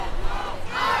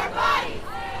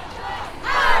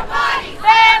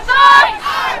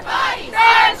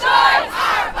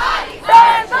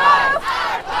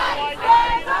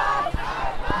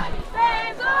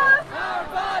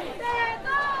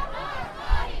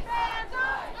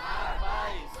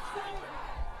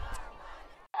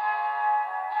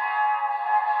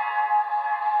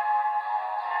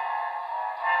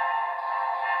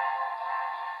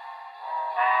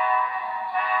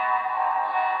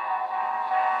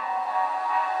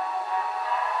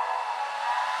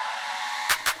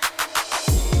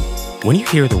When you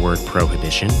hear the word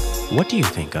prohibition, what do you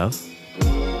think of?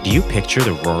 Do you picture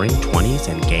the roaring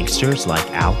 20s and gangsters like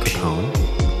Al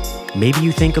Capone? Maybe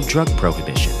you think of drug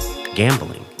prohibition,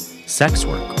 gambling, sex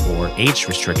work, or age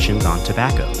restrictions on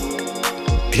tobacco.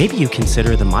 Maybe you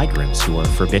consider the migrants who are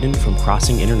forbidden from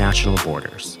crossing international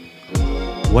borders.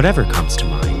 Whatever comes to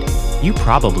mind, you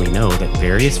probably know that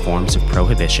various forms of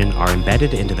prohibition are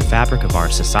embedded into the fabric of our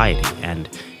society, and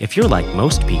if you're like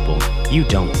most people, you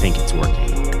don't think it's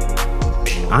working.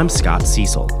 I'm Scott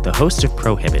Cecil, the host of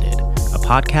Prohibited, a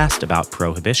podcast about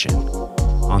prohibition.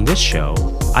 On this show,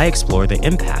 I explore the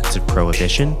impacts of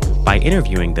prohibition by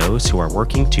interviewing those who are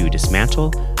working to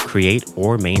dismantle, create,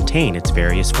 or maintain its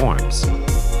various forms.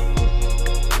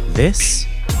 This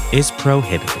is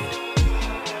Prohibited.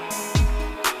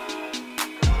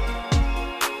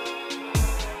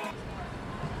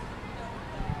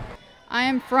 I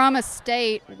am from a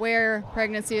state where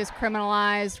pregnancy is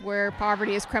criminalized, where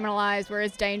poverty is criminalized, where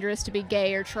it's dangerous to be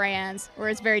gay or trans, where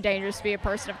it's very dangerous to be a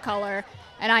person of color.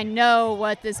 And I know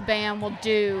what this ban will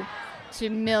do to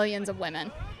millions of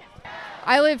women.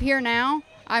 I live here now.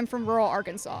 I'm from rural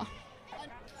Arkansas.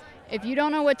 If you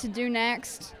don't know what to do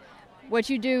next, what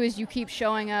you do is you keep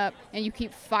showing up and you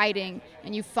keep fighting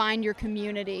and you find your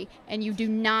community and you do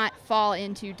not fall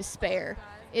into despair.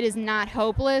 It is not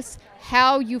hopeless.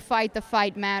 How you fight the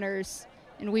fight matters,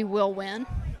 and we will win.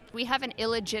 We have an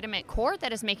illegitimate court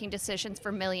that is making decisions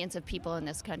for millions of people in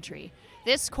this country.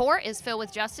 This court is filled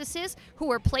with justices who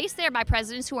were placed there by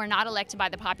presidents who are not elected by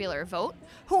the popular vote,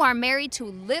 who are married to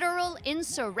literal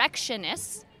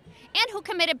insurrectionists, and who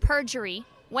committed perjury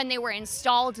when they were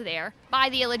installed there by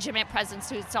the illegitimate presidents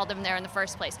who installed them there in the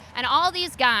first place. And all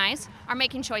these guys are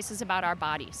making choices about our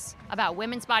bodies, about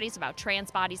women's bodies, about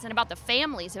trans bodies, and about the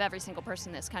families of every single person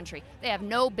in this country. They have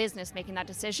no business making that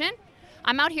decision.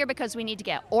 I'm out here because we need to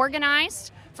get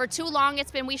organized. For too long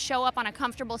it's been we show up on a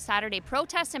comfortable Saturday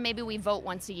protest and maybe we vote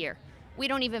once a year. We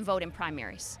don't even vote in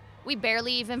primaries. We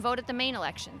barely even vote at the main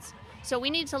elections. So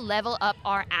we need to level up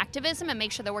our activism and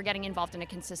make sure that we're getting involved on a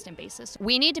consistent basis.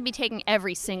 We need to be taking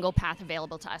every single path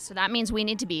available to us. So that means we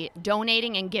need to be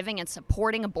donating and giving and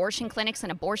supporting abortion clinics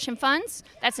and abortion funds.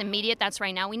 That's immediate. That's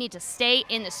right now. We need to stay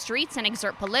in the streets and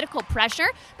exert political pressure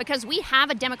because we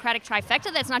have a Democratic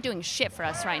trifecta that's not doing shit for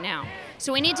us right now.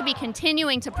 So we need to be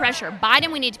continuing to pressure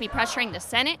Biden. We need to be pressuring the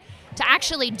Senate to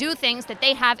actually do things that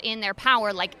they have in their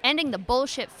power, like ending the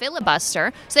bullshit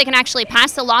filibuster so they can actually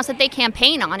pass the laws that they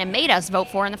campaign on and made us vote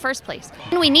for in the first place.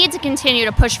 And we need to continue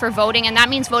to push for voting, and that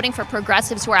means voting for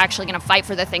progressives who are actually going to fight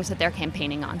for the things that they're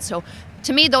campaigning on. So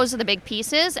to me, those are the big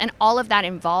pieces, and all of that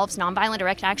involves nonviolent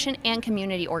direct action and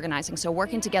community organizing. So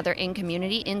working together in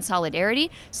community, in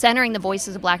solidarity, centering the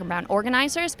voices of Black and brown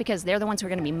organizers because they're the ones who are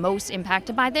going to be most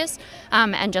impacted by this,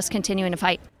 and just continuing to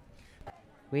fight.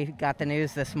 We got the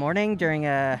news this morning during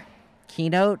a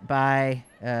keynote by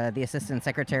the Assistant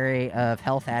Secretary of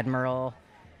Health, Admiral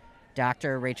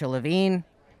Dr. Rachel Levine.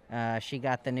 She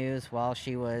got the news while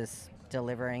she was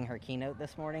delivering her keynote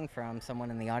this morning from someone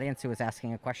in the audience who was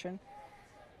asking a question.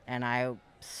 And I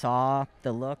saw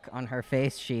the look on her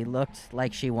face. She looked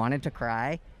like she wanted to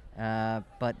cry,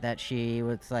 but that she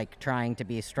was like trying to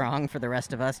be strong for the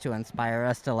rest of us, to inspire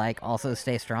us to like also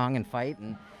stay strong and fight.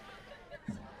 And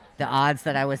the odds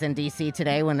that I was in D.C.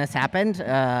 today when this happened,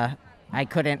 I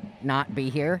couldn't not be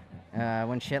here.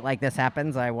 When shit like this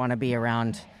happens, I want to be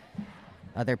around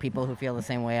other people who feel the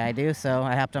same way I do, so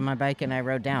I hopped on my bike and I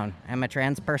rode down. I'm a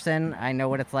trans person. I know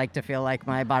what it's like to feel like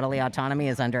my bodily autonomy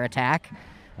is under attack.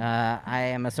 I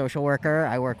am a social worker.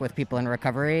 I work with people in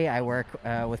recovery. I work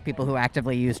with people who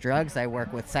actively use drugs. I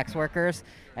work with sex workers.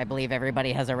 I believe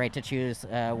everybody has a right to choose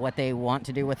what they want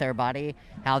to do with their body,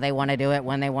 how they want to do it,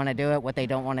 when they want to do it, what they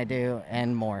don't want to do,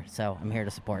 and more. So I'm here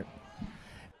to support.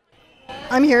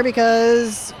 I'm here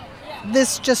because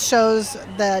this just shows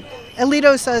that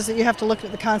Alito says that you have to look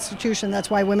at the Constitution.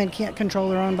 That's why women can't control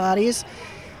their own bodies.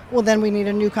 Well, then we need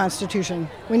a new Constitution.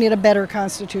 We need a better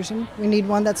Constitution. We need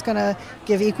one that's going to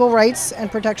give equal rights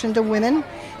and protection to women.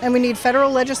 And we need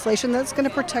federal legislation that's going to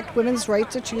protect women's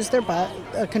right to choose their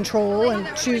control and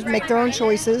make their own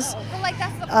choices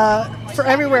for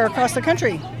everywhere across the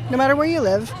country, no matter where you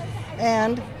live.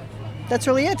 And that's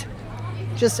really it.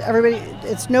 Just everybody,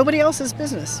 it's nobody else's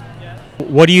business.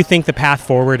 What do you think the path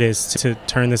forward is to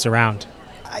turn this around?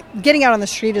 Getting out on the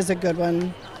street is a good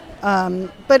one.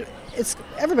 But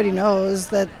everybody knows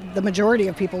that the majority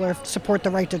of people support the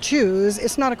right to choose.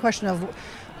 It's not a question of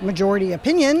majority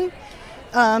opinion.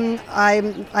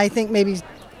 I think maybe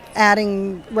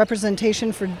adding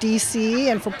representation for D.C.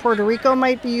 and for Puerto Rico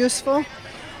might be useful.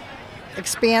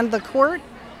 Expand the court.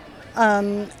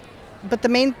 But the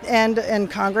main and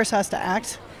Congress has to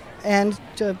act. and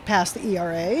to pass the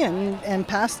ERA and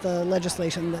pass the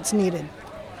legislation that's needed.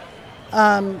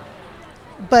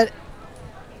 But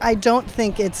I don't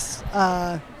think it's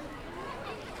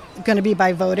going to be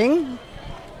by voting.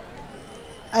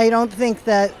 I don't think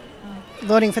that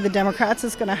voting for the Democrats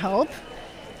is going to help,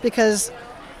 because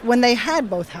when they had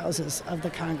both houses of the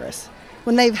Congress,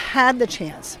 when they've had the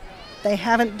chance, they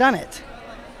haven't done it.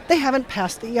 They haven't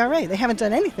passed the ERA. They haven't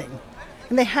done anything.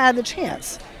 And they had the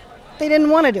chance. They didn't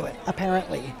want to do it,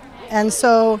 apparently. And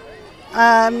so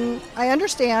I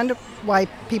understand why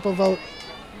people vote.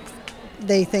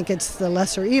 They think it's the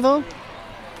lesser evil,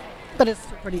 but it's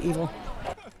pretty evil.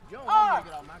 Are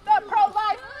the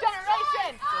pro-life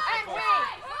generation, and we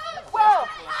will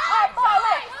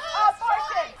abolish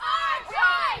abortion. We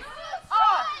are the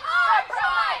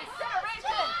pro-life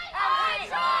generation, and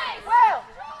we will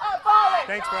abolish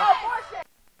abortion.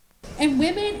 And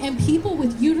women and people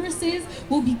with uteruses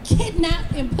will be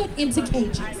kidnapped and put into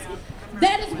cages.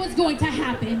 That is what's going to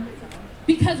happen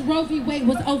because Roe v. Wade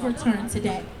was overturned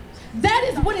today. That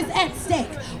is what is at stake.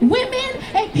 Women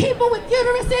and people with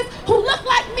uteruses who look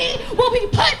like me will be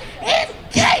put in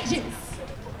cages.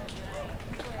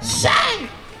 Shame!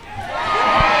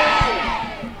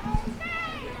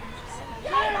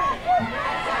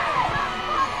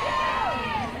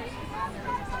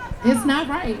 It's not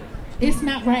right. It's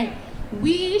not right.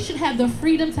 We should have the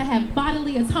freedom to have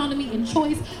bodily autonomy and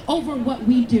choice over what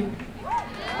we do.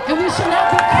 And we should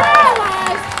not be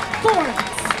criminalized for it.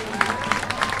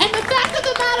 And the fact of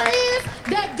the matter is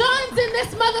that guns in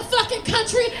this motherfucking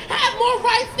country have more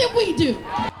rights than we do.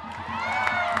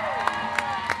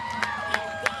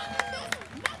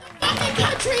 And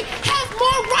guns in this motherfucking country has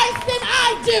more rights than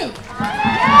I do.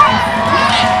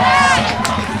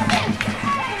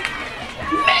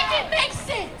 Make it make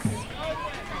sense.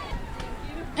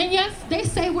 And yes, they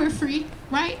say we're free,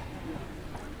 right?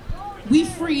 We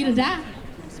free to die.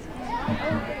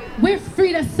 We're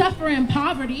free to suffer in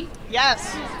poverty.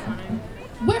 Yes.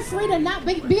 We're free to not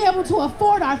be able to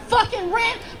afford our fucking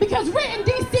rent because rent in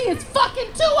D.C. is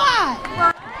fucking too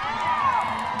high.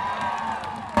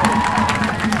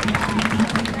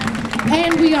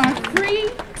 And we are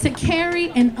free to carry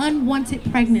an unwanted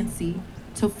pregnancy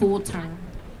to full term.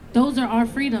 Those are our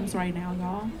freedoms right now,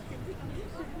 y'all.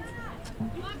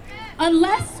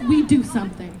 Unless we do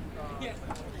something.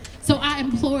 So I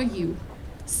implore you,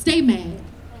 stay mad.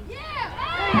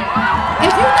 If you're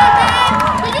not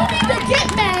mad, then you need to get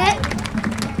mad.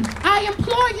 I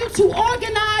implore you to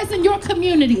organize in your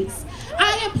communities.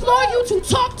 I implore you to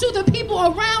talk to the people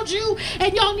around you,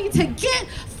 and y'all need to get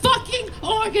fucking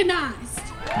organized.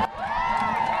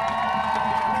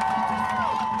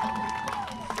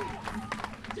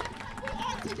 Just like we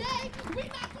are today, we're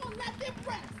not going to let them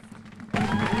rest.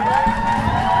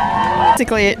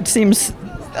 Basically, it seems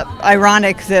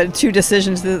ironic the two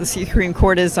decisions that the Supreme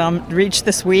Court has reached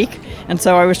this week, and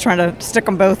so I was trying to stick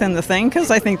them both in the thing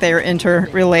because I think they are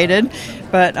interrelated.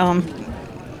 But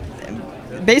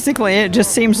basically, it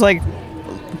just seems like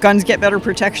guns get better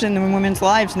protection than women's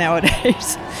lives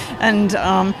nowadays. And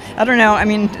I don't know. I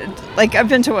mean, like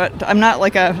I'm not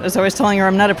like as I was telling her,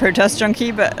 I'm not a protest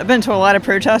junkie, but I've been to a lot of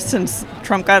protests since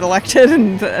Trump got elected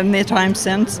and the time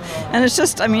since. And it's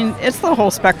just, I mean, it's the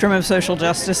whole spectrum of social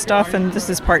justice stuff, and this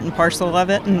is part and parcel of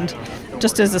it. And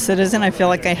just as a citizen, I feel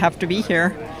like I have to be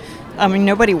here. I mean,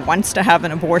 nobody wants to have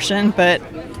an abortion, but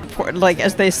like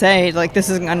as they say, like this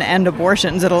isn't going to end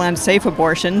abortions. It'll end safe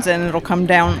abortions, and it'll come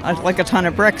down like a ton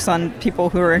of bricks on people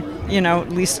who are,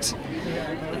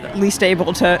 least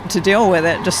able to deal with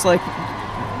it, just like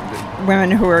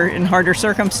women who are in harder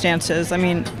circumstances. I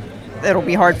mean, it'll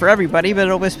be hard for everybody, but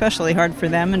it'll be especially hard for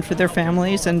them and for their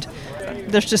families. And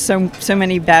there's just so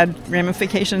many bad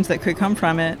ramifications that could come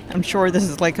from it. I'm sure this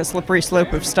is like a slippery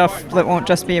slope of stuff that won't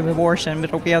just be abortion, but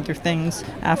it'll be other things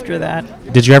after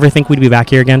that. Did you ever think we'd be back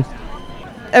here again?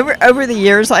 Over the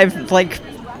years, I've like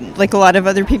a lot of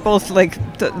other people, like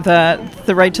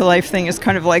the right to life thing has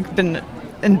kind of like been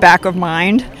in back of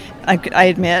mind. I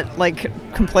admit, like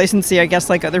complacency, I guess,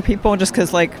 like other people, just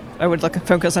because like I would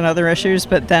focus on other issues,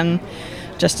 but then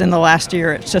just in the last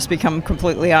year, it's just become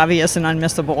completely obvious and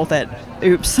unmissable that,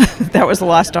 oops, that was a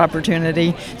lost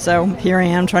opportunity. So here I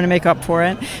am trying to make up for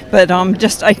it. But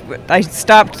I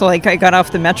stopped, like I got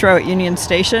off the metro at Union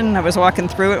Station. I was walking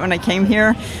through it when I came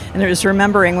here, and I was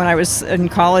remembering when I was in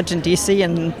college in D.C.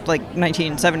 in like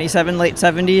 1977, late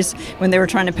 70s, when they were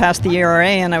trying to pass the ERA,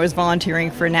 and I was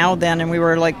volunteering for Now Then, and we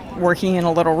were like working in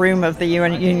a little room of the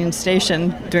Union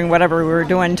Station doing whatever we were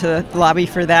doing to lobby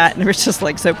for that, and it was just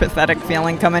like so pathetic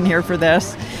feeling coming here for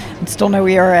this and still no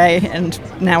ERA, and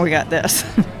now we got this.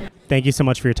 Thank you so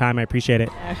much for your time. I appreciate it.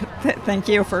 Thank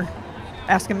you for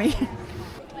asking me.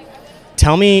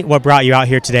 Tell me what brought you out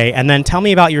here today, and then tell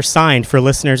me about your sign for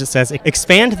listeners. It says,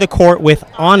 expand the court with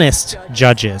honest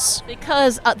judges.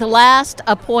 Because the last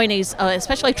appointees,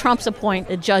 especially Trump's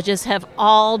appointed judges, have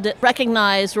all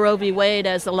recognized Roe v. Wade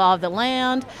as the law of the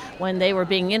land when they were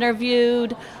being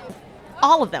interviewed.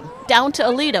 All of them, down to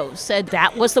Alito, said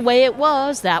that was the way it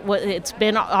was. It's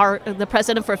been the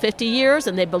precedent for 50 years,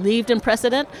 and they believed in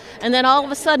precedent. And then all of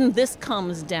a sudden, this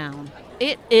comes down.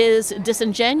 It is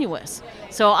disingenuous.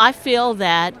 So I feel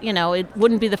that, it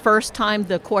wouldn't be the first time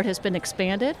the court has been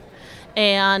expanded.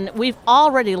 And we've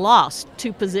already lost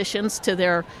 2 positions to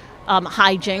their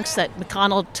hijinks that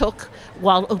McConnell took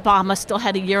while Obama still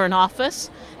had a year in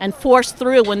office and forced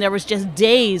through when there was just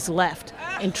days left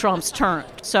in Trump's term.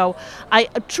 So I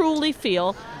truly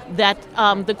feel that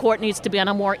the court needs to be on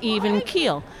a more even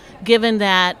keel, given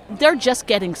that they're just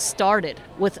getting started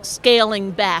with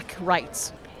scaling back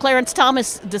rights. Clarence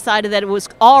Thomas decided that it was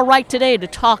all right today to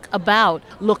talk about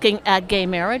looking at gay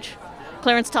marriage.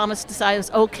 Clarence Thomas decided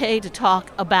it's okay to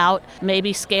talk about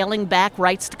maybe scaling back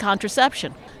rights to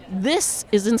contraception. This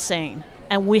is insane,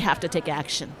 and we have to take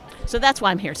action. So that's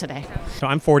why I'm here today. So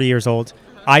I'm 40 years old.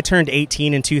 I turned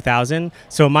 18 in 2000,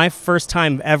 so my first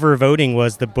time ever voting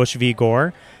was the Bush v.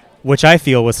 Gore, which I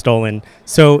feel was stolen.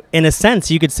 So in a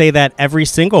sense, you could say that every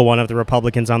single one of the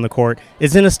Republicans on the court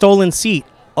is in a stolen seat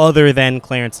other than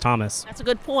Clarence Thomas. That's a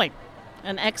good point,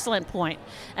 an excellent point.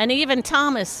 And even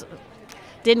Thomas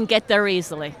didn't get there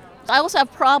easily. I also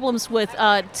have problems with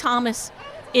Thomas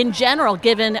in general,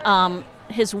 given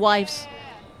his wife's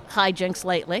hijinks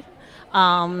lately.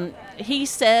 He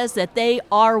says that they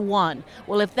are one.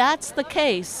 Well, if that's the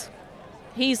case,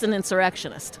 he's an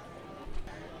insurrectionist.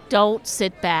 Don't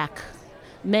sit back.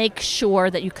 Make sure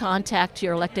that you contact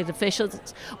your elected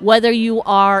officials, whether you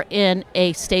are in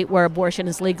a state where abortion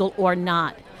is legal or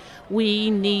not.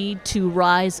 We need to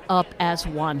rise up as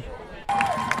one.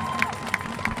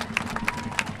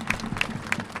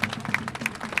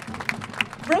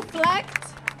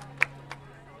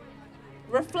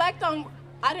 Reflect on,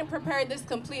 I didn't prepare this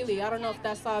completely, I don't know if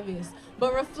that's obvious,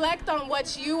 but reflect on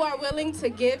what you are willing to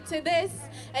give to this,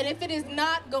 and if it is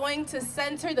not going to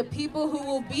center the people who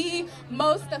will be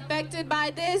most affected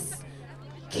by this,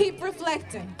 keep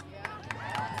reflecting.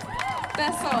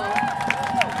 That's all.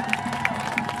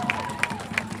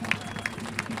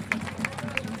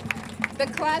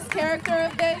 The class character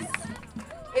of this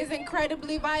is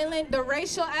incredibly violent. The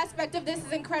racial aspect of this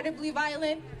is incredibly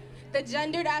violent. The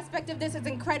gendered aspect of this is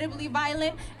incredibly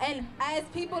violent, and as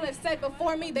people have said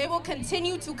before me, they will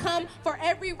continue to come for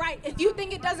every right. If you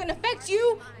think it doesn't affect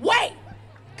you, wait,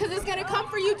 because it's going to come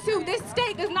for you too. This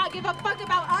state does not give a fuck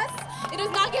about us. It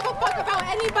does not give a fuck about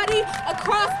anybody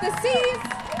across the seas.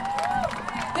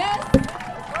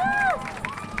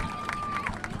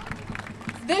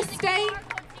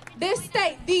 This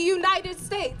state, the United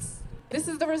States, this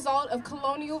is the result of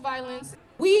colonial violence.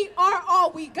 We are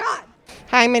all we got.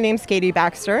 Hi, my name's Katie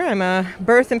Baxter. I'm a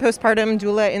birth and postpartum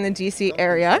doula in the DC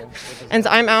area. And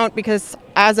I'm out because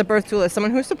as a birth doula,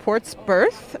 someone who supports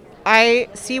birth, I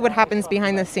see what happens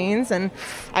behind the scenes, and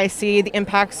I see the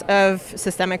impacts of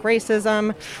systemic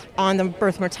racism on the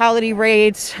birth mortality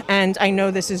rate, and I know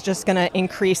this is just going to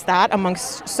increase that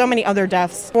amongst so many other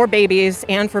deaths for babies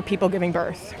and for people giving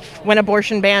birth. When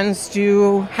abortion bans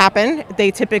do happen, they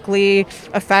typically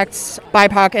affect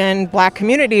BIPOC and Black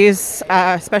communities,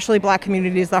 especially Black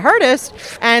communities the hardest,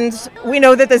 and we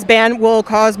know that this ban will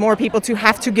cause more people to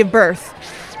have to give birth.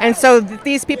 And so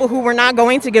these people who were not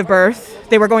going to give birth,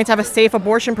 they were going to have a safe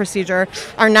abortion procedure,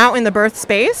 are now in the birth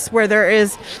space where there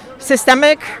is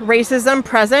systemic racism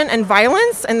present and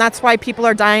violence, and that's why people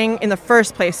are dying in the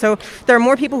first place. So there are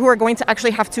more people who are going to actually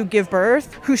have to give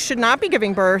birth who should not be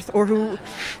giving birth, or who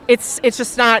it's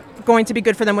just not going to be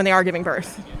good for them when they are giving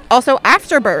birth. Also,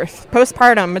 after birth,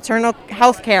 postpartum, maternal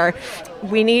health care,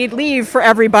 we need leave for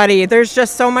everybody. There's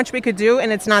just so much we could do,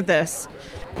 and it's not this.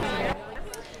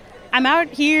 I'm out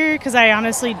here because I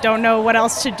honestly don't know what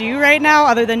else to do right now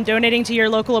other than donating to your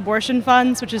local abortion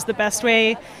funds, which is the best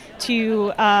way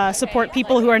to support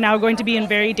people who are now going to be in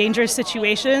very dangerous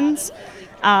situations.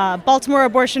 Baltimore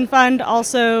Abortion Fund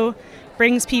also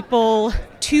brings people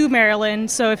to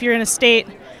Maryland, so if you're in a state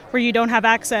where you don't have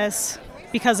access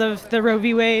because of the Roe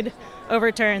v. Wade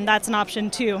overturn, that's an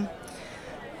option too.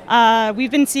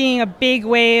 We've been seeing a big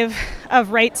wave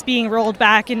of rights being rolled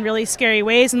back in really scary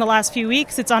ways in the last few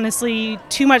weeks. It's honestly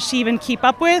too much to even keep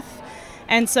up with.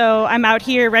 And so I'm out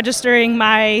here registering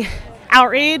my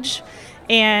outrage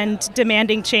and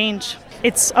demanding change.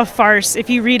 It's a farce. If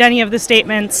you read any of the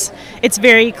statements, it's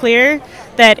very clear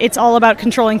that it's all about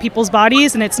controlling people's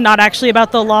bodies and it's not actually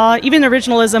about the law. Even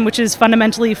originalism, which is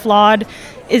fundamentally flawed,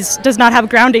 does not have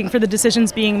grounding for the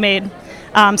decisions being made.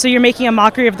 So you're making a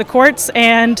mockery of the courts,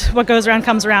 and what goes around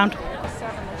comes around.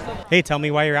 Hey, tell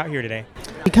me why you're out here today.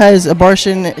 Because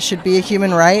abortion should be a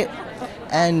human right,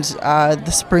 and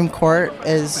the Supreme Court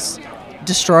is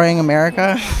destroying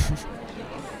America.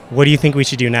 What do you think we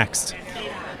should do next?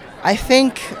 I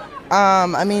think,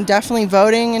 definitely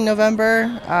voting in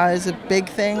November is a big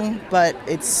thing, but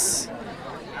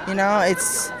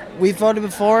we've voted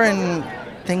before and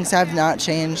things have not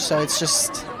changed, so it's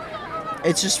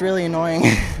just really annoying.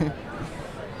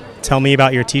 Tell me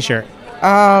about your t-shirt.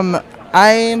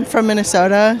 I'm from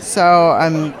Minnesota, so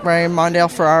I'm wearing a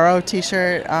Mondale Ferraro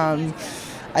t-shirt.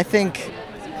 I think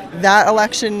that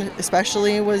election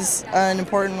especially was an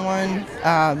important one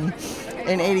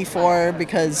in '84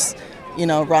 because,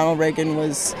 Ronald Reagan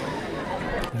was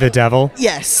the devil.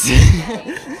 Yes.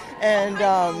 And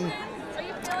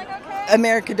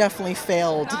America definitely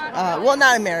failed. Well,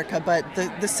 not America, but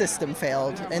the system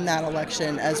failed in that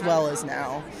election as well as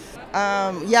now.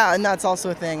 And that's also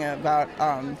a thing about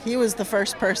he was the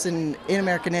first person in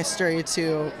American history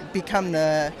to become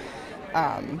the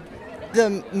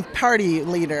party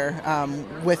leader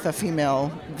with a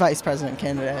female vice president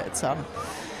candidate. So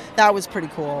that was pretty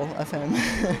cool of him.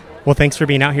 Well, thanks for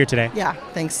being out here today. Yeah,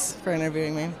 thanks for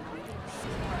interviewing me.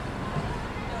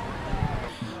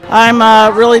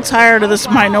 I'm really tired of this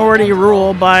minority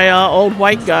rule by old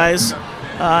white guys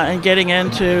and getting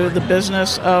into the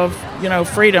business of,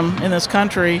 freedom in this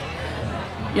country.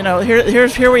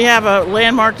 Here we have a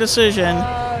landmark decision.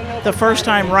 The first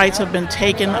time rights have been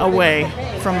taken away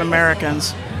from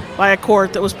Americans by a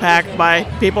court that was packed by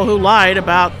people who lied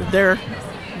about their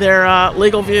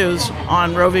legal views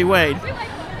on Roe v. Wade.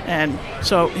 And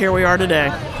so here we are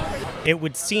today. It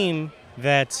would seem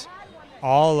that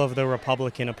all of the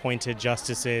Republican-appointed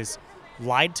justices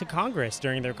lied to Congress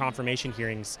during their confirmation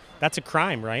hearings. That's a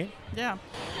crime, right? Yeah,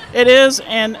 it is,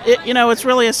 and it's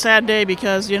really a sad day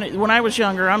because when I was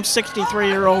younger, I'm a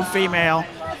 63-year-old female,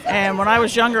 and when I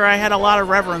was younger, I had a lot of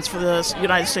reverence for the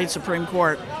United States Supreme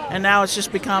Court, and now it's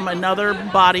just become another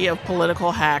body of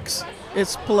political hacks.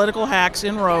 It's political hacks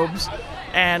in robes,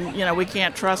 and we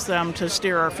can't trust them to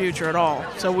steer our future at all.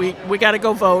 So we got to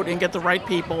go vote and get the right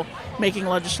people making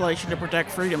legislation to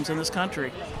protect freedoms in this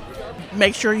country.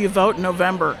 Make sure you vote in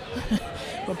November.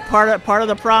 But part of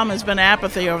the problem has been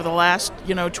apathy over the last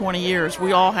 20 years.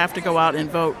 We all have to go out and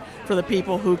vote for the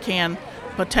people who can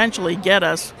potentially get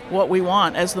us what we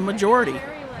want as the majority.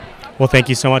 Well, thank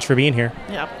you so much for being here.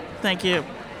 Yep, thank you.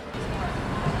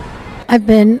 I've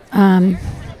been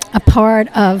a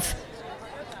part of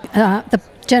the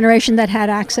generation that had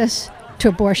access to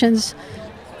abortions,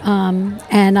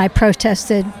 and I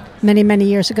protested many, many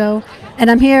years ago. And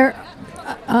I'm here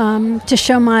to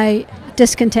show my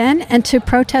discontent and to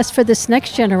protest for this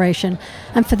next generation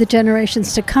and for the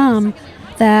generations to come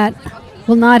that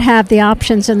will not have the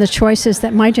options and the choices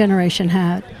that my generation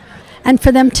had. And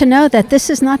for them to know that this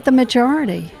is not the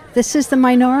majority. This is the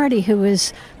minority who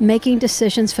is making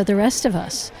decisions for the rest of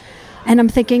us. And I'm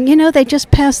thinking, they just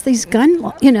passed these gun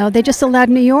laws, they just allowed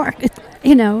New York,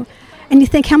 and you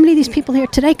think how many of these people here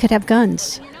today could have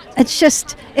guns? It's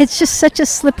just such a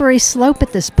slippery slope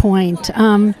at this point.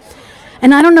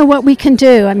 And I don't know what we can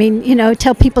do. I mean,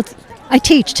 tell people,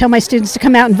 tell my students to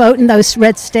come out and vote in those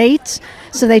red states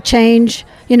so they change,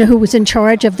 who was in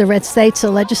charge of the red states,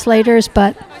 the legislators.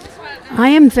 But I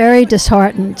am very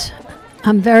disheartened.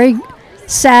 I'm very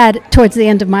sad towards the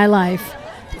end of my life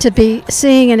to be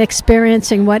seeing and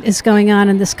experiencing what is going on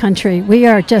in this country. We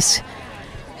are just,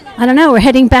 we're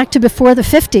heading back to before the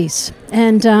 50s.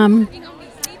 And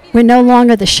we're no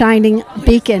longer the shining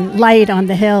beacon light on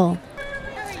the hill.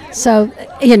 So,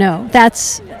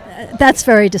 that's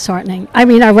very disheartening. I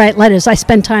mean, I write letters. I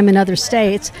spend time in other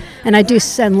states, and I do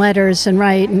send letters and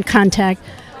write and contact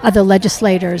other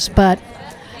legislators. But,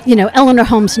 Eleanor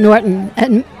Holmes Norton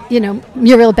and,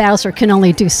 Muriel Bowser can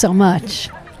only do so much.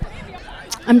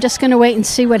 I'm just going to wait and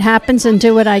see what happens and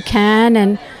do what I can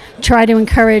and try to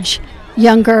encourage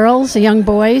young girls, young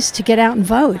boys to get out and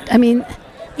vote. I mean,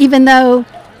 even though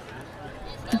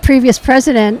the previous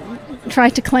president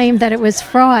tried to claim that it was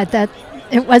fraud, that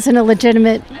it wasn't a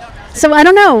legitimate. So I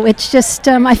don't know. It's just,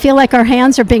 I feel like our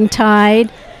hands are being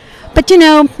tied. But,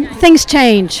 things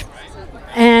change.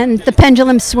 And the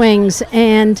pendulum swings.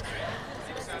 And,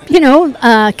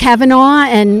 Kavanaugh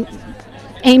and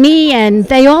Amy, and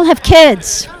they all have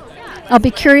kids. I'll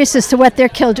be curious as to what their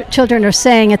children are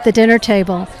saying at the dinner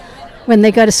table when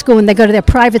they go to school, when they go to their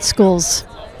private schools.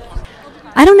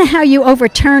 I don't know how you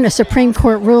overturn a Supreme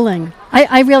Court ruling.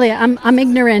 I really, I'm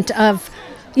ignorant of,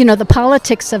 the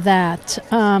politics of that.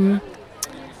 And,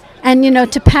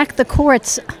 to pack the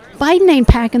courts, Biden ain't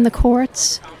packing the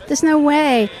courts. There's no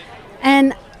way.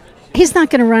 And he's not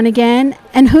going to run again.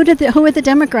 And who are the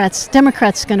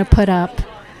Democrats going to put up?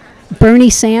 Bernie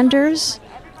Sanders?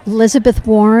 Elizabeth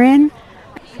Warren?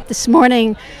 This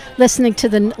morning, listening to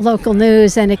the local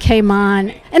news, and it came on,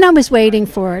 and I was waiting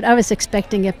for it. I was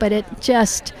expecting it, but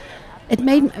it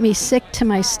made me sick to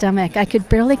my stomach. I could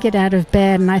barely get out of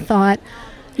bed, and I thought,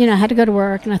 I had to go to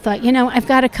work, and I thought, I've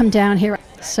got to come down here.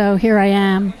 So here I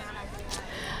am,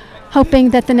 hoping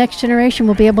that the next generation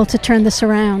will be able to turn this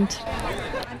around.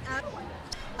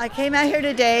 I came out here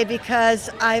today because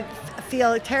I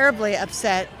feel terribly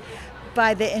upset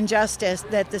by the injustice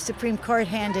that the Supreme Court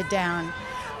handed down,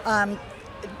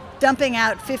 dumping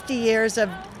out 50 years of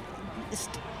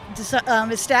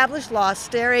established law,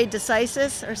 stare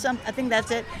decisis, or something. I think that's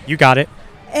it. You got it.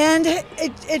 And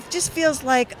it just feels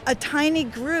like a tiny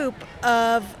group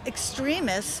of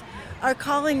extremists are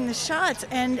calling the shots,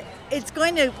 and it's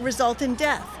going to result in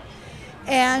death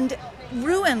and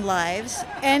ruin lives,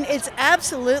 and it's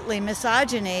absolutely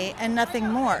misogyny and nothing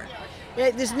more.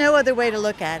 There's no other way to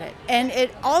look at it. And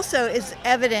it also is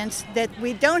evidence that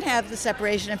we don't have the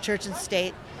separation of church and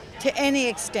state to any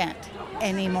extent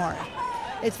anymore.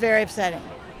 It's very upsetting.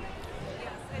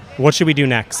 What should we do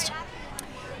next?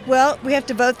 Well, we have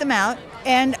to vote them out,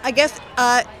 and I guess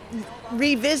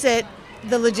revisit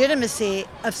the legitimacy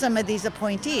of some of these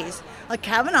appointees. Like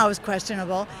Kavanaugh was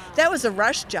questionable. That was a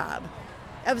rush job.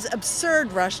 That was an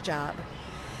absurd rush job.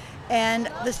 And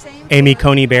the same Amy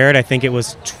Coney Barrett, I think it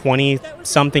was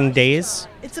 20-something days.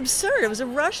 It's absurd. It was a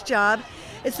rush job.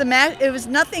 It was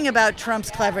nothing about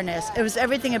Trump's cleverness. It was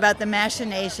everything about the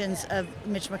machinations of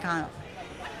Mitch McConnell.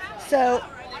 So,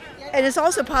 and it's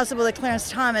also possible that Clarence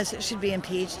Thomas should be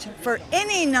impeached for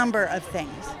any number of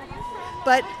things.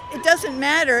 But it doesn't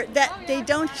matter that they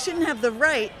shouldn't have the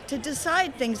right to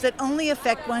decide things that only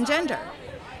affect one gender.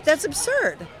 That's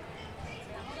absurd.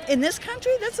 In this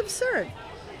country, that's absurd.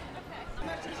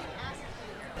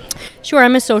 Sure,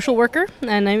 I'm a social worker,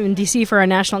 and I'm in D.C. for a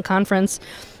national conference.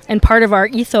 And part of our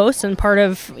ethos and part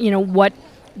of, what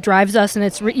drives us, and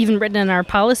it's even written in our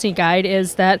policy guide,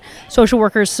 is that social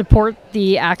workers support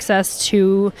the access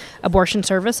to abortion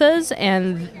services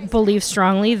and believe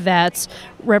strongly that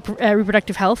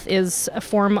reproductive health is a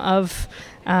form of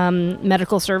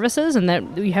medical services, and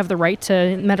that you have the right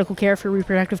to medical care for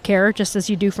reproductive care just as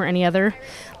you do for any other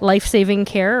life-saving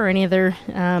care or any other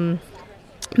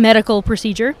medical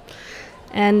procedure.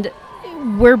 And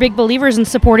we're big believers in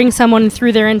supporting someone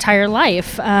through their entire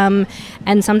life. And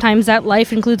sometimes that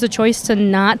life includes a choice to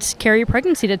not carry a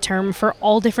pregnancy to term for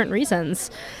all different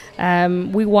reasons.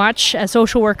 We watch as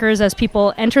social workers as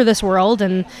people enter this world,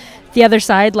 and the other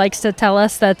side likes to tell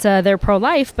us that they're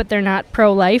pro-life, but they're not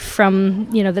pro-life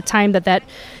from the time that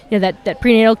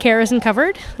prenatal care isn't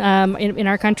covered in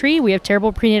our country. We have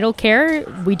terrible prenatal care.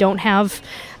 We don't have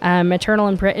maternal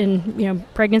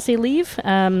and pregnancy leave.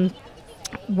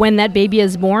 When that baby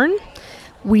is born,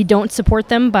 we don't support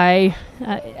them by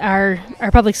our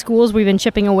public schools. We've been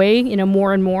chipping away,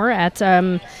 more and more at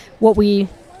what we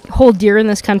hold dear in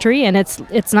this country, and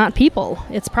it's not people,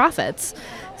 it's profits.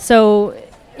 So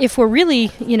if we're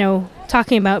really,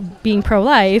 talking about being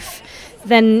pro-life,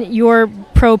 then you're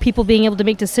pro people being able to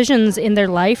make decisions in their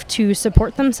life to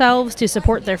support themselves, to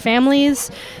support their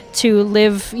families, to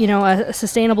live, a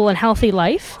sustainable and healthy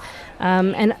life.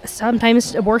 And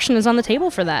sometimes abortion is on the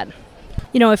table for that.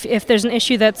 If there's an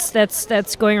issue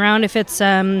that's going around, if it's,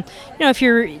 if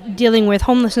you're dealing with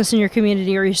homelessness in your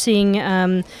community, or you're seeing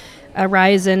a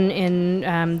rise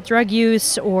in drug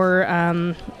use or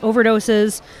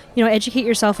overdoses, educate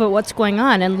yourself about what's going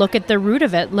on and look at the root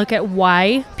of it. Look at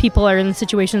why people are in the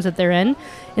situations that they're in.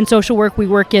 In social work, we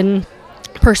work in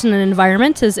person and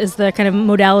environment is the kind of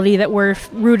modality that we're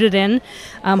rooted in.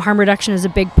 Harm reduction is a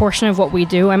big portion of what we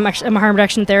do. I'm a harm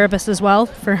reduction therapist as well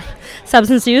for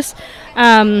substance use.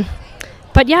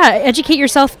 But yeah, educate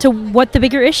yourself to what the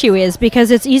bigger issue is,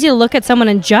 because it's easy to look at someone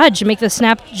and judge, make the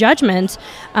snap judgment,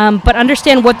 but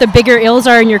understand what the bigger ills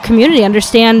are in your community,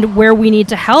 understand where we need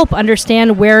to help,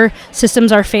 understand where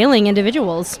systems are failing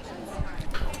individuals.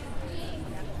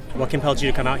 What compelled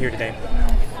you to come out here today?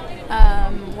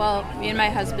 Well, me and my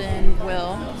husband,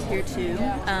 Will, is here too.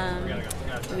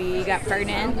 We got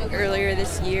pregnant earlier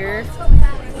this year.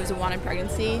 It was a wanted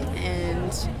pregnancy,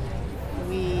 and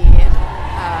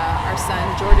our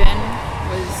son, Jordan,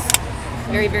 was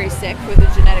very, very sick with a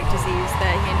genetic disease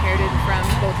that he inherited from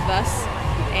both of us.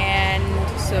 And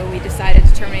so we decided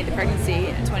to terminate the pregnancy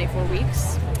at 24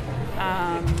 weeks.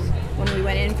 when we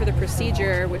went in for the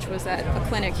procedure, which was at a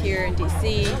clinic here in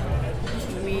DC,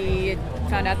 we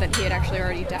found out that he had actually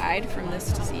already died from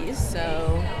this disease,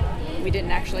 so we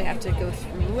didn't actually have to go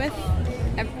through with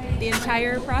the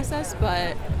entire process,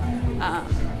 but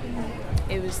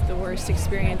it was the worst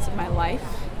experience of my life.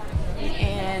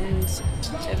 And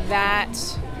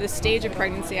the stage of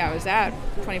pregnancy I was at,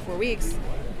 24 weeks,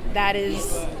 that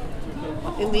is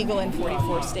illegal in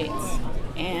 44 states.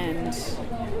 And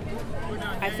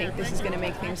I think this is going to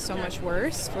make things so much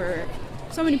worse for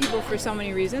so many people for so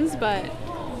many reasons, but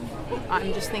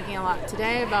I'm just thinking a lot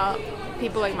today about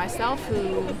people like myself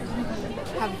who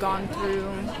have gone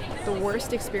through the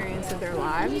worst experience of their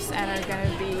lives and are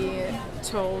going to be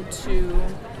told to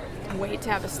wait to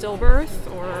have a stillbirth,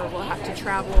 or will have to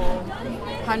travel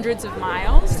hundreds of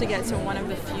miles to get to one of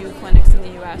the few clinics in the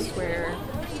U.S. where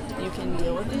you can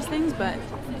deal with these things. But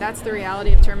that's the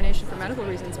reality of termination for medical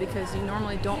reasons, because you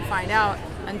normally don't find out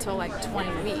until like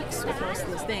 20 weeks with most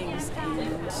of these things,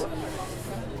 and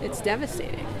it's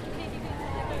devastating.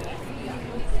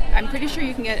 I'm pretty sure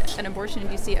you can get an abortion in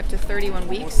DC up to 31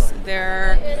 weeks.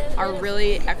 There are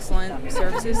really excellent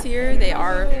services here. They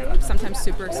are sometimes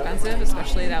super expensive,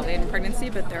 especially that late in pregnancy,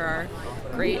 but there are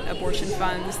great abortion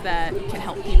funds that can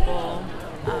help people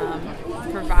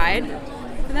provide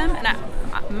for them. And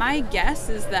my guess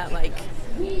is that like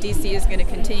DC is going to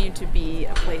continue to be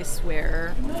a place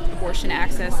where abortion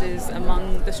access is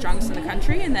among the strongest in the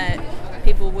country, and that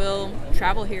people will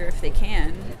travel here if they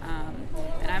can.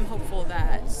 And I'm hopeful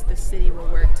that the city will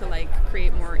work to like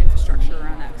create more infrastructure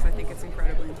around that, because I think it's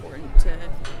incredibly important to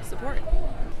support.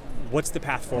 What's the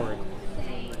path forward?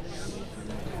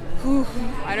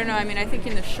 I don't know. I mean, I think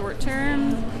in the short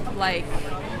term, like,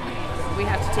 we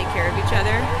have to take care of each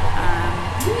other.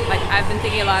 Like, I've been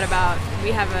thinking a lot about,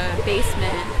 we have a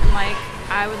basement, and like,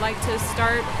 I would like to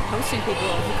start hosting people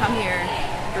who come here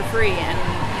for free, and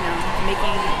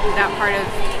making that part of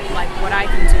like what I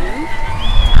can do.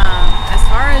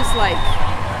 As far as like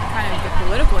kind of the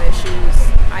political issues,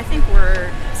 I think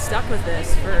we're stuck with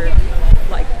this for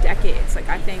like decades. Like,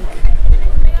 I think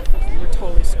we're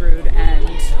totally screwed, and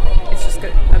it's just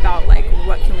about like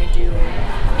what can we do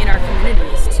in our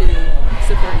communities to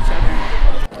support each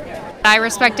other. I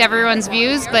respect everyone's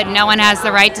views, but no one has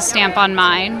the right to stamp on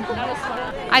mine.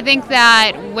 I think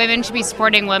that women should be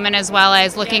supporting women, as well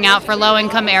as looking out for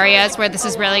low-income areas where this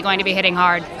is really going to be hitting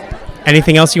hard.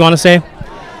 Anything else you want to say?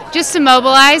 Just to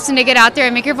mobilize and to get out there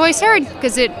and make your voice heard,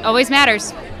 because it always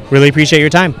matters. Really appreciate your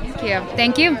time. Thank you.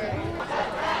 Thank you.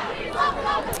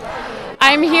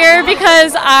 I'm here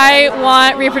because I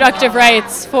want reproductive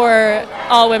rights for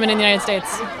all women in the United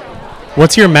States.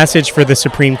 What's your message for the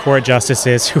Supreme Court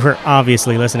justices who are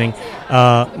obviously listening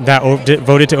that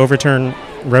voted to overturn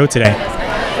Roe today?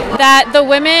 That the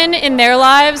women in their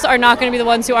lives are not going to be the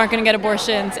ones who aren't going to get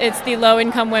abortions. It's the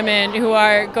low-income women who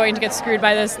are going to get screwed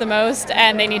by this the most,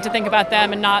 and they need to think about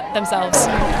them and not themselves.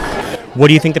 What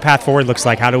do you think the path forward looks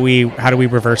like? How do we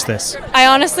reverse this? I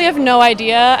honestly have no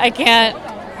idea. I can't.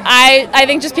 I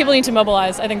think just people need to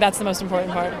mobilize. I think that's the most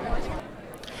important part.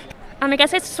 I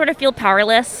guess I sort of feel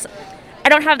powerless. I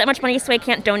don't have that much money, so I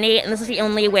can't donate, and this is the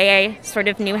only way I sort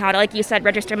of knew how to, like you said,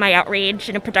 register my outrage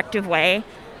in a productive way.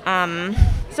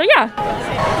 So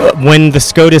yeah. When the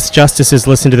SCOTUS justices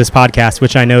listen to this podcast,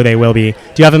 which I know they will be, do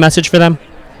you have a message for them?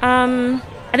 I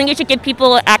think you should give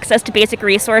people access to basic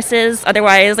resources.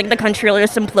 Otherwise, like, the country will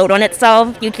just implode on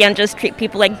itself. You can't just treat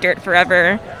people like dirt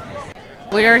forever.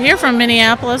 We are here from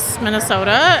Minneapolis,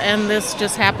 Minnesota, and this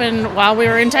just happened while we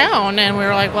were in town, and we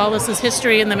were like, well, this is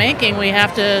history in the making. We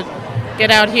have to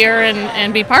get out here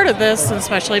and be part of this,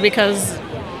 especially because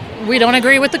we don't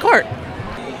agree with the court.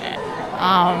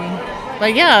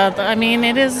 But yeah, I mean,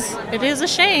 it is a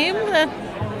shame that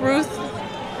Ruth,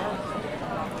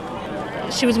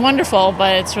 she was wonderful,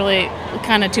 but it's really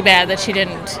kind of too bad that she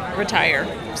didn't retire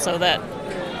so that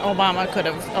Obama could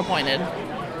have appointed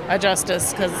a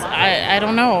justice, because I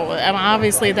don't know.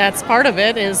 Obviously, that's part of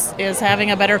it is having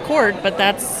a better court, but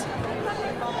that's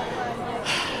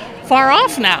far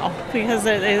off now because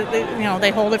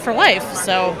they hold it for life.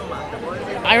 So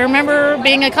I remember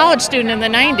being a college student in the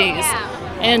 90s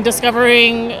and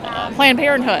discovering Planned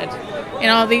Parenthood.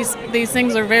 These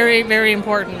things are very, very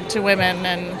important to women,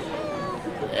 and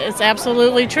it's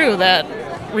absolutely true that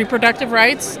reproductive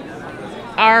rights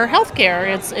are health care.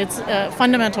 It's a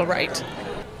fundamental right.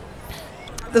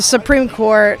 The Supreme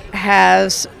Court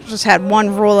has just had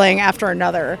one ruling after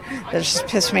another that just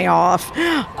pissed me off.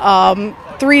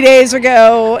 3 days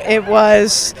ago, it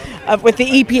was with the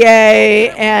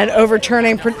EPA and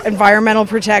overturning environmental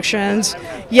protections.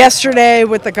 Yesterday,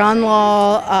 with the gun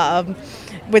law,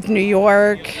 with New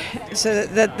York, so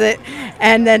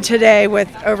and then today with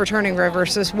overturning Roe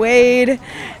versus Wade,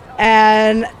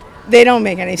 and they don't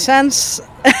make any sense.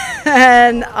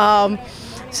 And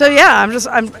so yeah,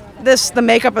 the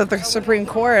makeup of the Supreme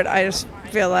Court. I just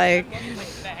feel like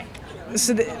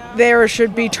there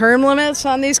should be term limits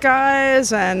on these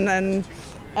guys, and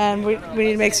we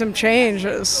need to make some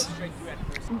changes.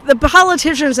 The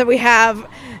politicians that we have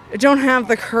don't have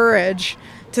the courage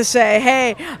to say,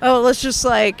 hey, let's just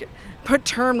like put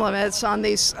term limits on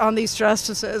these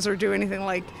justices or do anything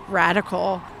like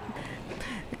radical.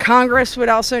 Congress would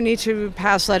also need to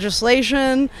pass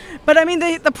legislation. But I mean,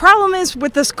 the problem is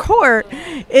with this court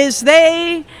is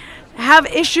they have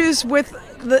issues with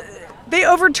they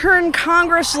overturn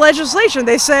Congress legislation.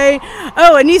 They say,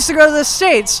 it needs to go to the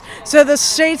states so the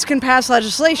states can pass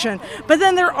legislation. But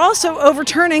then they're also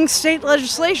overturning state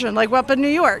legislation, like up in New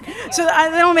York. So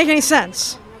they don't make any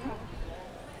sense.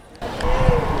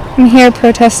 I'm here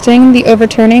protesting the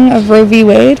overturning of Roe v.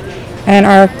 Wade and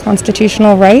our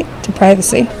constitutional right to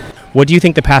privacy. What do you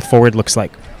think the path forward looks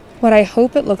like? What I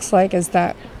hope it looks like is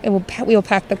that we will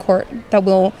pack the court, that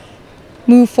will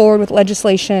move forward with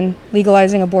legislation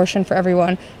legalizing abortion for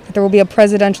everyone, that there will be a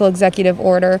presidential executive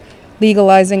order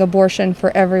legalizing abortion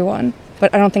for everyone.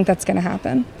 But I don't think that's going to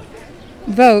happen.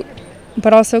 Vote,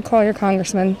 but also call your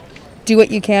congressman. Do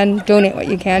what you can, donate what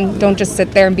you can. Don't just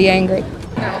sit there and be angry.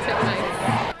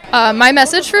 My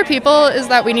message for people is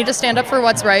that we need to stand up for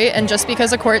what's right, and just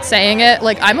because a court's saying it,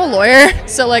 like, I'm a lawyer,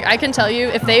 so like I can tell you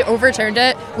if they overturned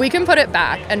it, we can put it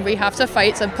back, and we have to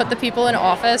fight to put the people in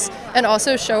office and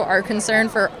also show our concern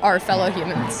for our fellow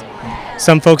humans.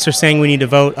 Some folks are saying we need to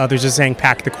vote, others are saying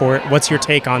pack the court. What's your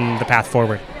take on the path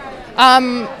forward?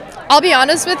 I'll be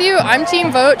honest with you, I'm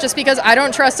team vote just because I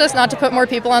don't trust us not to put more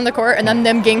people on the court and then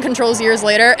them gain controls years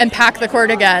later and pack the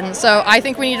court again. So I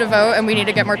think we need to vote and we need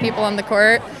to get more people on the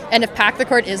court. And if pack the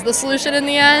court is the solution in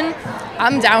the end,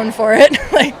 I'm down for it.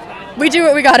 Like, we do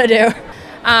what we gotta do.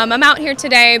 I'm out here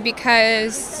today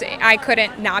because I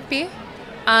couldn't not be.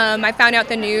 I found out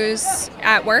the news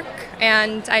at work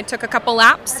and I took a couple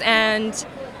laps and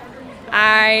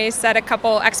I said a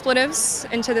couple expletives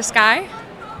into the sky.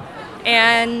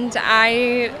 And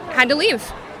I had to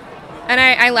leave. And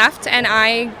I left and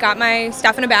I got my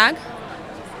stuff in a bag.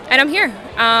 And I'm here.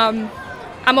 I'm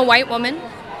a white woman.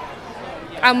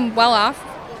 I'm well off.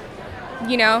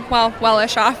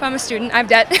 Well-ish off. I'm a student. I have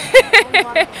debt.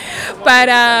 But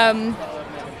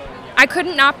I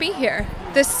couldn't not be here.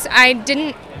 I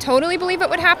didn't totally believe it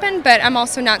would happen, but I'm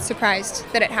also not surprised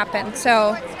that it happened.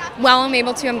 So while I'm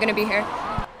able to, I'm going to be here.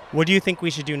 What do you think we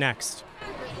should do next?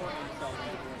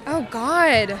 Oh,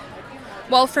 God.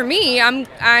 Well, for me,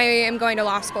 I am going to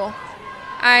law school.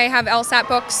 I have LSAT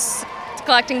books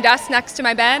collecting dust next to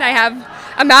my bed. I have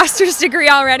a master's degree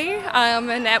already.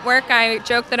 And at work, I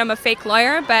joke that I'm a fake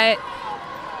lawyer, but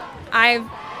I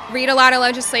read a lot of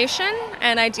legislation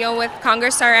and I deal with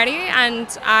Congress already, and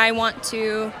I want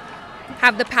to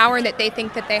have the power that they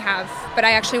think that they have, but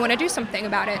I actually want to do something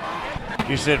about it.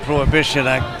 You said prohibition,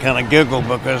 I kind of giggled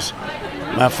because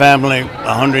my family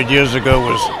 100 years ago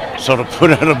was sort of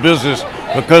put out of business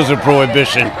because of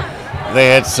prohibition. They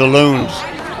had saloons,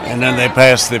 and then they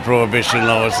passed the prohibition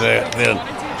laws there.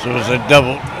 So it was a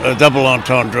double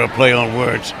entendre, a play on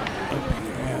words.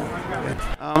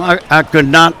 I could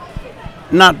not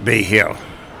be here,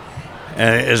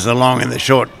 is the long and the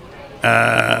short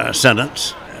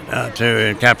sentence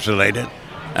to encapsulate it.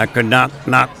 I could not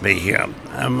be here.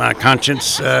 My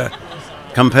conscience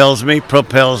compels me,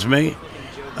 propels me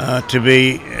to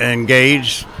be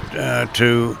engaged,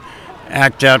 to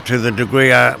act out to the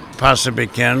degree I possibly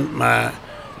can, my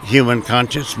human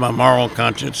conscience, my moral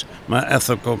conscience, my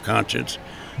ethical conscience,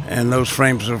 and those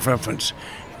frames of reference.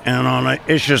 And on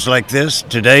issues like this,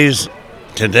 a day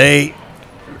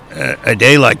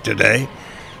like today,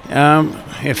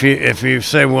 if you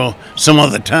say, well, some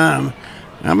other time,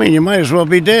 I mean, you might as well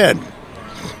be dead.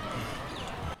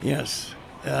 Yes.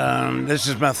 This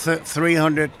is my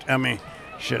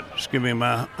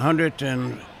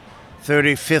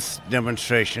 135th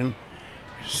demonstration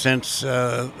since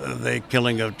the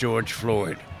killing of George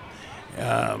Floyd.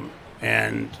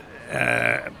 And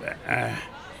I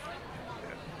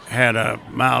had a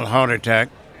mild heart attack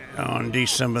on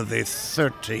December the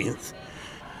 13th.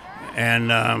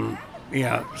 And,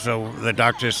 so the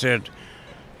doctor said,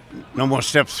 no more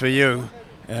steps for you.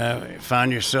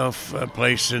 Find yourself a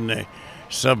place in the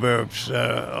suburbs,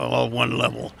 all one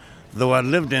level. Though I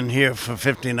lived in here for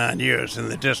 59 years in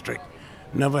the district,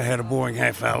 never had a boring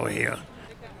half hour here.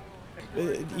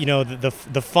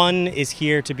 the fun is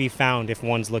here to be found if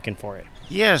one's looking for it.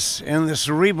 Yes, and the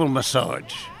cerebral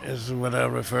massage is what I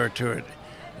refer to it.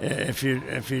 If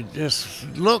you just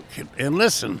look and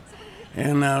listen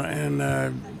and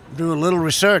do a little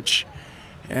research,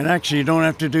 and actually you don't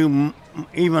have to do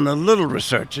even a little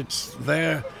research. It's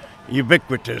there,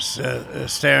 ubiquitous,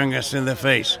 staring us in the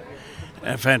face.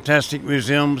 Fantastic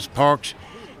museums, parks,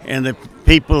 and the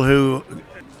people who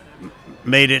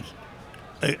made it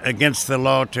against the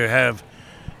law to have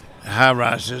high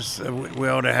rises. We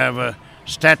ought to have a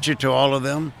statue to all of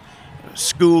them.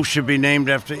 Schools should be named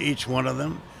after each one of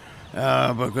them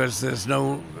because there's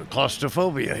no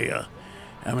claustrophobia here.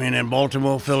 I mean, in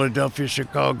Baltimore, Philadelphia,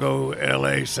 Chicago,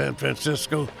 L.A., San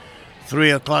Francisco,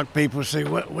 3 o'clock people say,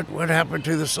 what happened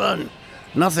to the sun?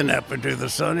 Nothing happened to the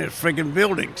sun. It's friggin'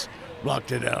 buildings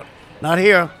blocked it out. Not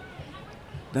here.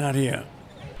 Not here.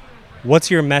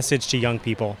 What's your message to young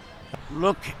people?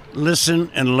 Look,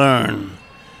 listen, and learn,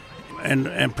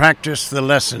 and practice the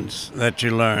lessons that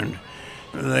you learned.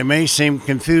 They may seem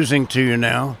confusing to you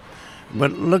now,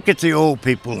 but look at the old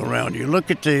people around you. Look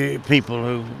at the people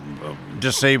who are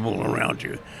disabled around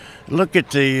you. Look at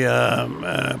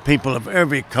the people of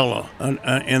every color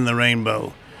in the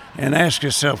rainbow, and ask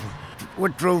yourself,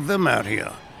 what drove them out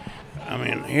here? I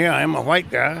mean, here I am, a white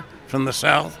guy from the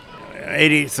South,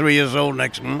 83 years old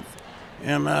next month,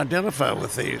 and I identify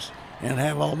with these and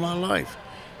have all my life.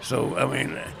 So, I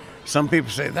mean, some people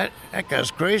say, that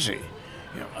guy's crazy.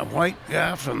 You know, a white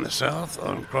guy from the South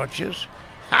on crutches?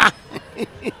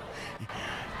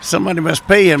 Somebody must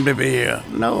pay him to be here.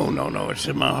 No, it's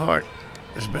in my heart.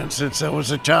 It's been since I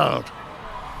was a child.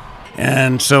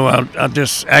 And so I'll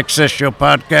just access your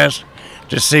podcast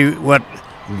to see what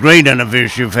great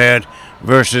interviews you've had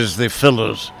versus the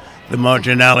fillers, the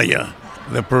marginalia,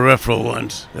 the peripheral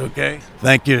ones. Okay?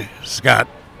 Thank you, Scott.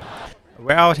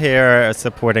 We're out here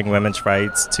supporting women's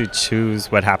rights to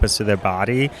choose what happens to their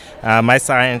body. My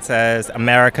sign says,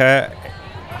 America,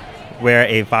 where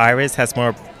a virus has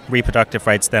more reproductive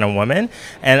rights than a woman.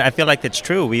 And I feel like it's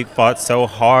true. We fought so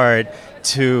hard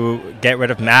to get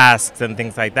rid of masks and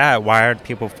things like that. Why aren't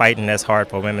people fighting as hard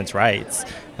for women's rights?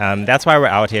 That's why we're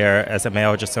out here as a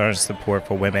male, just showing support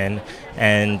for women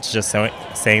and just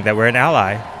saying that we're an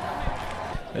ally.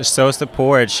 Show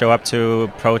support, show up to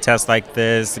protests like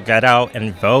this, get out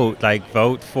and vote. Like,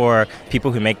 vote for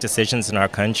people who make decisions in our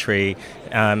country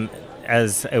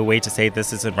as a way to say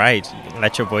this isn't right.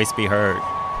 Let your voice be heard.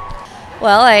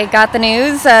 Well, I got the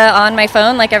news on my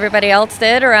phone like everybody else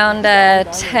did around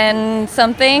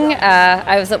 10-something.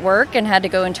 I was at work and had to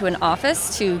go into an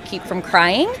office to keep from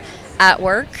crying at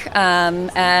work.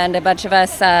 And a bunch of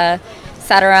us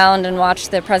sat around and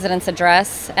watched the president's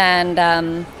address. And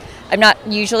I'm not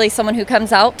usually someone who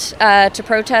comes out to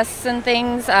protests and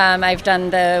things. I've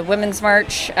done the Women's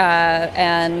March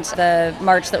and the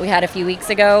march that we had a few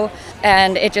weeks ago.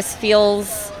 And it just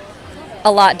feels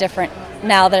a lot different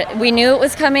now that we knew it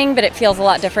was coming, but it feels a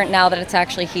lot different now that it's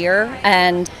actually here.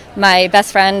 And my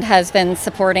best friend has been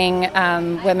supporting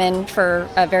women for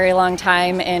a very long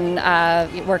time in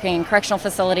working in correctional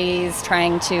facilities,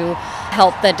 trying to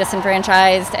help the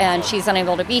disenfranchised, and she's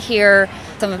unable to be here.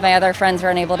 Some of my other friends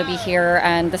are unable to be here,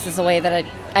 and this is a way that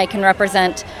I can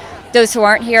represent those who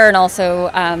aren't here. And also,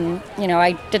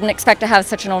 I didn't expect to have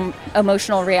such an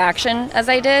emotional reaction as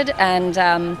I did,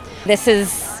 and this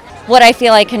is what I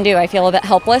feel I can do. I feel a bit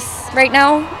helpless right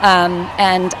now,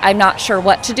 and I'm not sure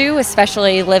what to do,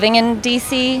 especially living in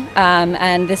DC,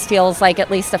 and this feels like at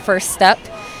least a first step,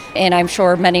 and I'm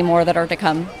sure many more that are to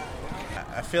come.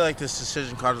 I feel like this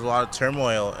decision caused a lot of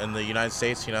turmoil in the United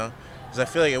States, because I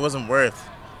feel like it wasn't worth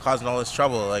causing all this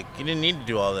trouble. Like, you didn't need to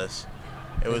do all this.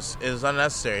 It was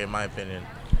unnecessary, in my opinion.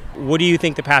 What do you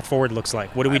think the path forward looks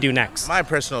like? What do we do next? My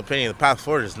personal opinion, the path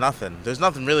forward is nothing. There's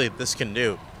nothing really this can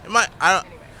do.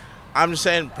 I'm just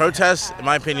saying, protests, in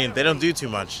my opinion, they don't do too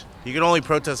much. You can only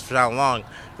protest for how long,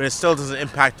 but it still doesn't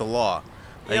impact the law.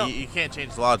 You can't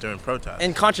change the law during protests.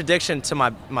 In contradiction to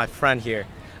my friend here,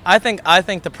 I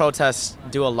think the protests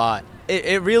do a lot.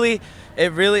 It's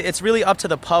really up to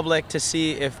the public to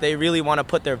see if they really want to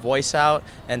put their voice out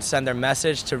and send their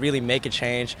message to really make a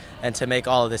change and to make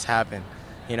all of this happen.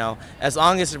 As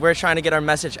long as we're trying to get our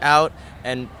message out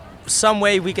and some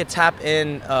way we could tap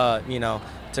in,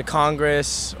 to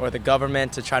Congress or the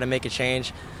government to try to make a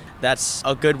change, that's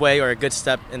a good way or a good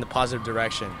step in the positive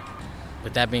direction.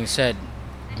 With that being said,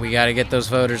 we got to get those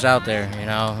voters out there,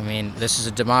 this is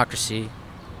a democracy.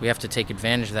 We have to take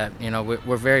advantage of that.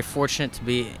 We're very fortunate to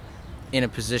be in a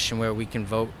position where we can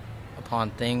vote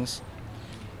upon things.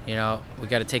 We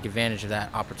got to take advantage of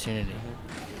that opportunity.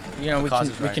 We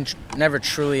can never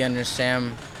truly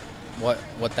understand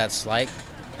what that's like.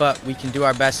 But we can do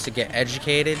our best to get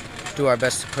educated, do our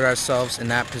best to put ourselves in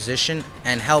that position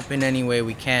and help in any way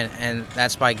we can. And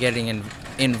that's by getting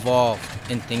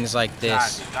involved in things like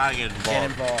this. Gotta get involved. Get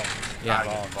involved. Yeah.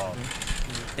 Get involved.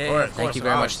 Yeah, thank you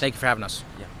very much. Thank you for having us.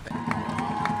 Yeah.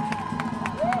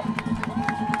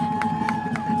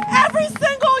 Every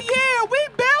single year, we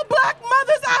bail black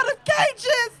mothers out of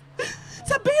cages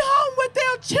to be home with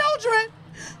their children.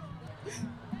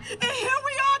 And here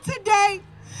we are today,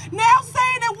 now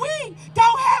saying that we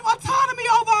don't have autonomy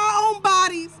over our own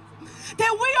bodies,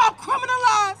 that we are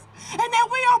criminalized, and that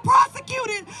we are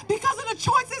prosecuted because of the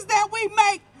choices that we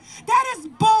make. That is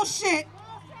bullshit.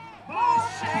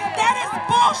 That is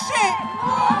bullshit.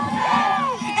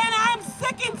 And I'm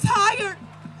sick and tired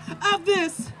of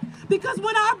this. Because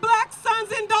when our black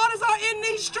sons and daughters are in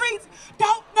these streets,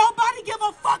 don't nobody give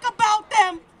a fuck about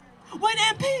them. When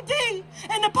MPD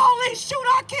and the police shoot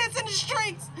our kids in the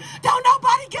streets, don't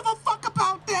nobody give a fuck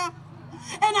about them.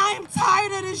 And I am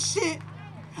tired of this shit.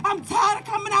 I'm tired of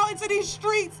coming out into these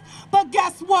streets. But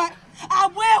guess what? I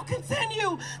will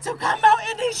continue to come out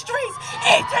in these streets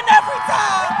each and every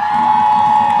time.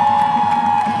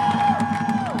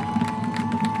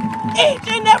 Each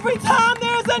and every time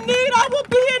there's a need, I will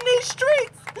be in these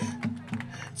streets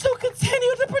to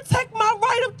continue to protect my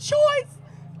right of choice.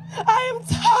 I am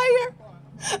tired.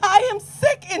 I am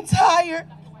sick and tired.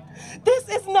 This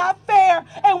is not fair,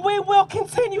 and we will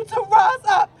continue to rise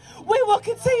up. We will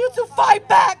continue to fight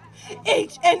back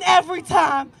each and every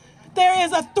time there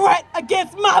is a threat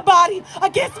against my body,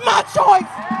 against my choice.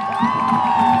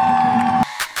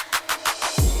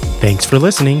 Thanks for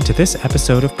listening to this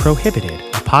episode of Prohibited,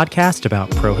 a podcast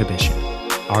about prohibition.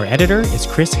 Our editor is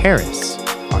Chris Harris.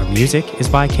 Our music is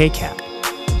by KCAP.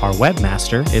 Our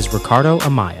webmaster is Ricardo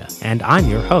Amaya, and I'm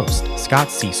your host, Scott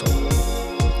Cecil.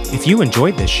 If you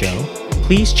enjoyed this show,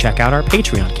 please check out our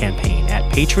Patreon campaign at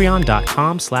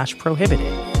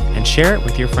patreon.com/prohibited and share it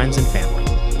with your friends and family.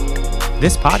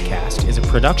 This podcast is a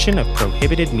production of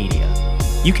Prohibited Media.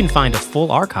 You can find a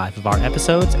full archive of our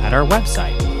episodes at our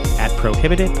website at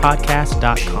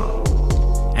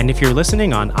prohibitedpodcast.com. And if you're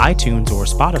listening on iTunes or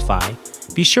Spotify,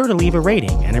 be sure to leave a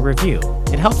rating and a review.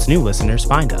 It helps new listeners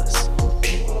find us.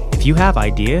 If you have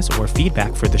ideas or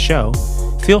feedback for the show,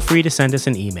 feel free to send us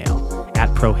an email at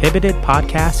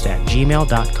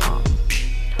prohibitedpodcast@gmail.com.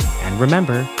 And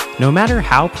remember, no matter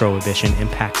how prohibition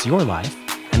impacts your life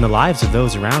and the lives of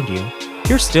those around you,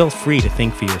 you're still free to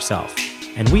think for yourself.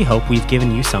 And we hope we've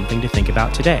given you something to think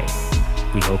about today.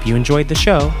 We hope you enjoyed the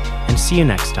show, and see you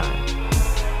next time.